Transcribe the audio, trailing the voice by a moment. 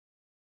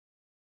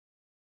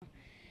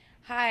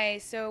Hi,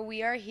 so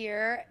we are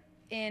here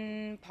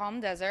in Palm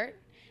Desert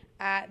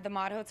at the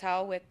Mod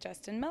Hotel with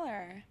Justin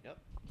Miller. Yep.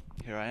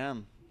 Here I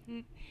am,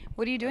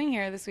 What are you doing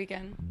here this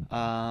weekend?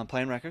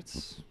 playing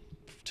records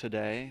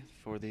today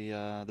for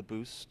the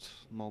Boost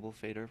mobile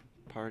fader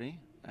party,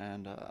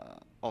 and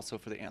also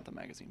for the Anthem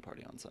magazine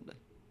party on Sunday.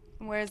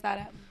 Where is that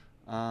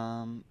at?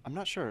 I'm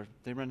not sure.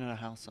 They rented a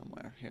house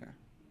somewhere here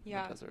in the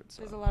Yeah, desert,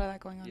 so there's a lot of that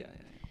going on. yeah,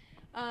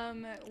 yeah,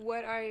 yeah.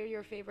 What are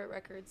your favorite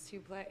records to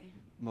play?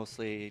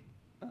 Mostly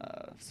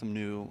some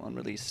new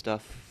unreleased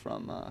stuff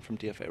from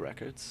DFA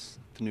Records.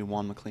 The new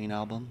Juan McLean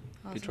album.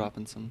 Be Awesome.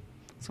 dropping some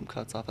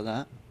cuts off of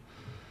that.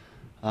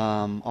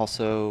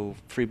 Also,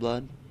 Free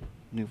Blood,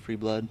 new Free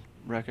Blood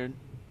record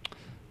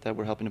that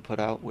we're helping to put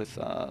out with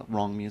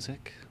Wrong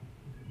Music.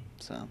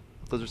 So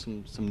those are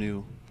some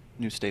new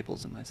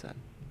staples in my set.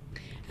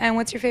 And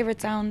what's your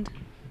favorite sound?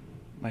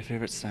 My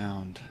favorite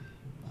sound,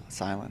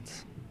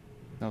 silence,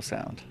 no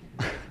sound.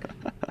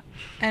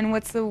 And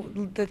what's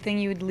the thing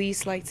you would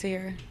least like to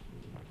hear?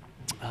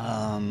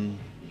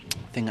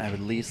 Thing I would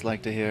least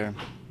like to hear,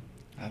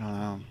 I don't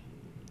know.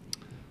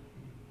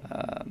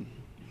 Um,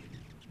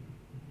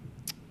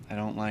 I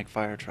don't like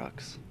fire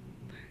trucks.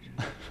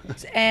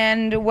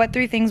 And what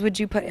three things would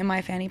you put in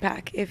my fanny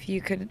pack if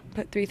you could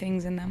put three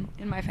things in them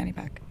in my fanny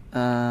pack?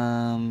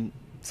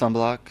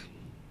 Sunblock,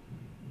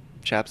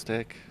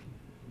 chapstick,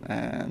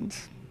 and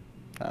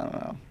I don't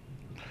know,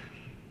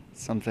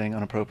 something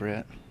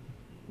inappropriate.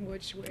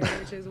 Which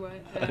is what?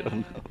 I don't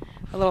know.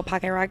 A little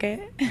pocket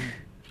rocket.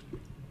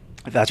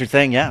 If that's your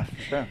thing, yeah,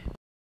 for sure.